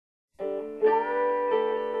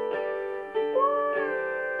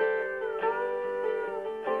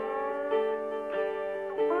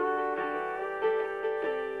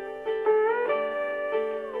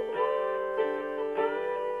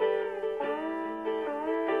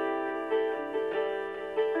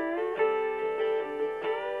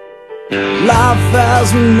Life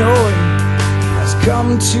as we know it has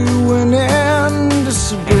come to an end, a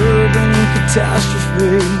suburban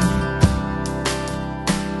catastrophe.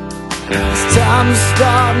 It's time to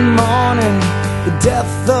start mourning the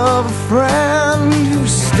death of a friend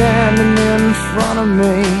who's standing in front of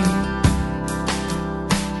me.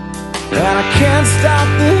 And I can't stop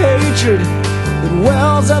the hatred that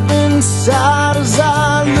wells up inside as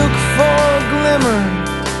I look for a glimmer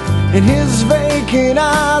in his vacant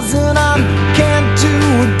eyes. And I can't do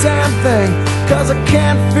a damn thing, 'cause I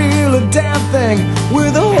can't feel a damn thing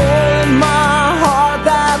with a hole in my heart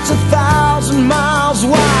that's 1,000 miles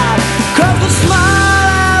wide. 'Cause the smile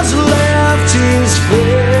has left his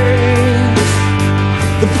face,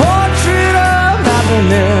 the portrait of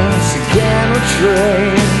happiness again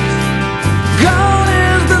retraced. Gone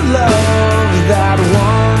is the love that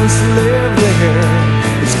once lived there,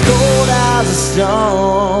 it's cold as a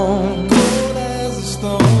stone.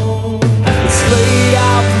 It's laid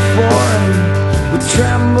out before him with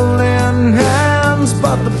trembling hands,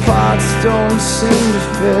 but the parts don't seem to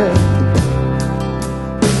fit.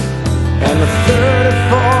 And the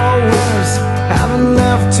 34 winters haven't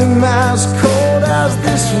left him as cold as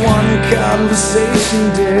this one conversation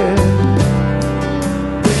did.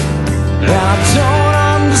 And I don't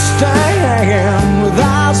understand, with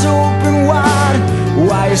eyes open wide,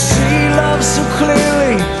 why you see love so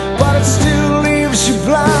clearly, but it still leaves you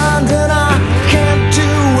blind. And I can't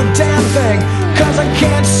do a damn thing, 'cause I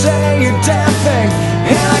can't say a damn thing.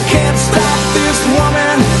 And I can't stop this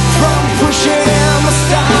woman from pushing him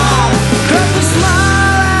aside, 'cause the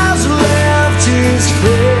smile has left his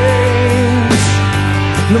face,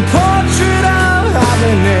 the portrait of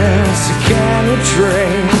happiness you can't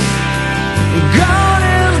retrace. Gone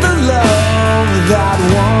is the love that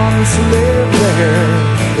once lived there,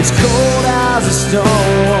 it's cold as a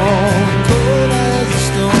stone. Cold as a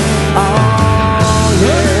stone. Oh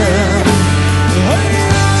yeah.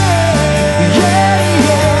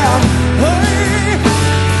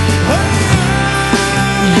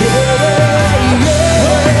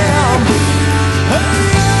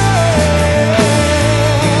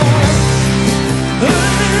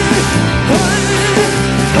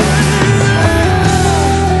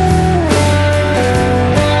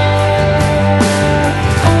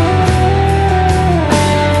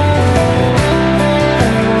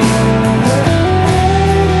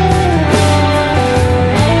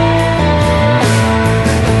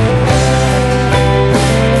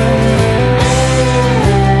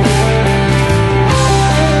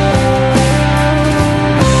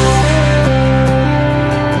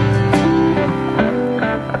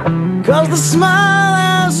 Cause the smile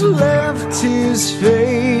has left his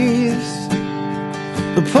face,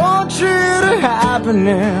 the portrait of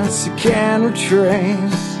happiness you can't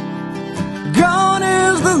retrace. Gone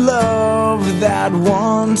is the love that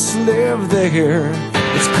once lived there,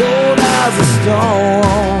 it's cold as a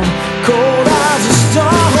stone, cold as a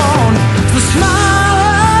stone. The smile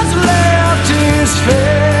has left his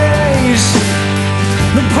face,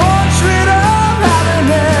 the portrait of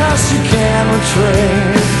happiness you can't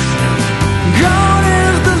retrace. Gone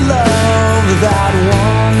is the love that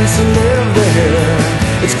once lived there,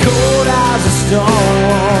 it's cold as a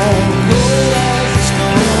stone, cold as a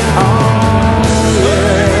stone. Oh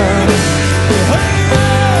yeah.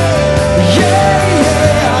 Yeah,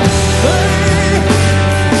 yeah.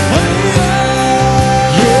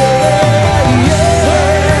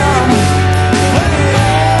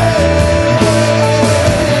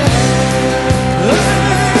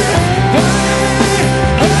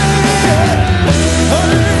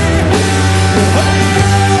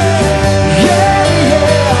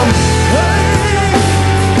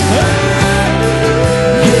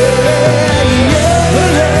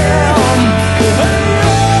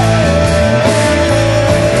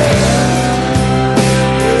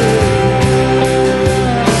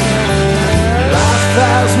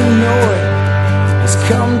 As we know it has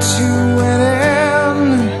come to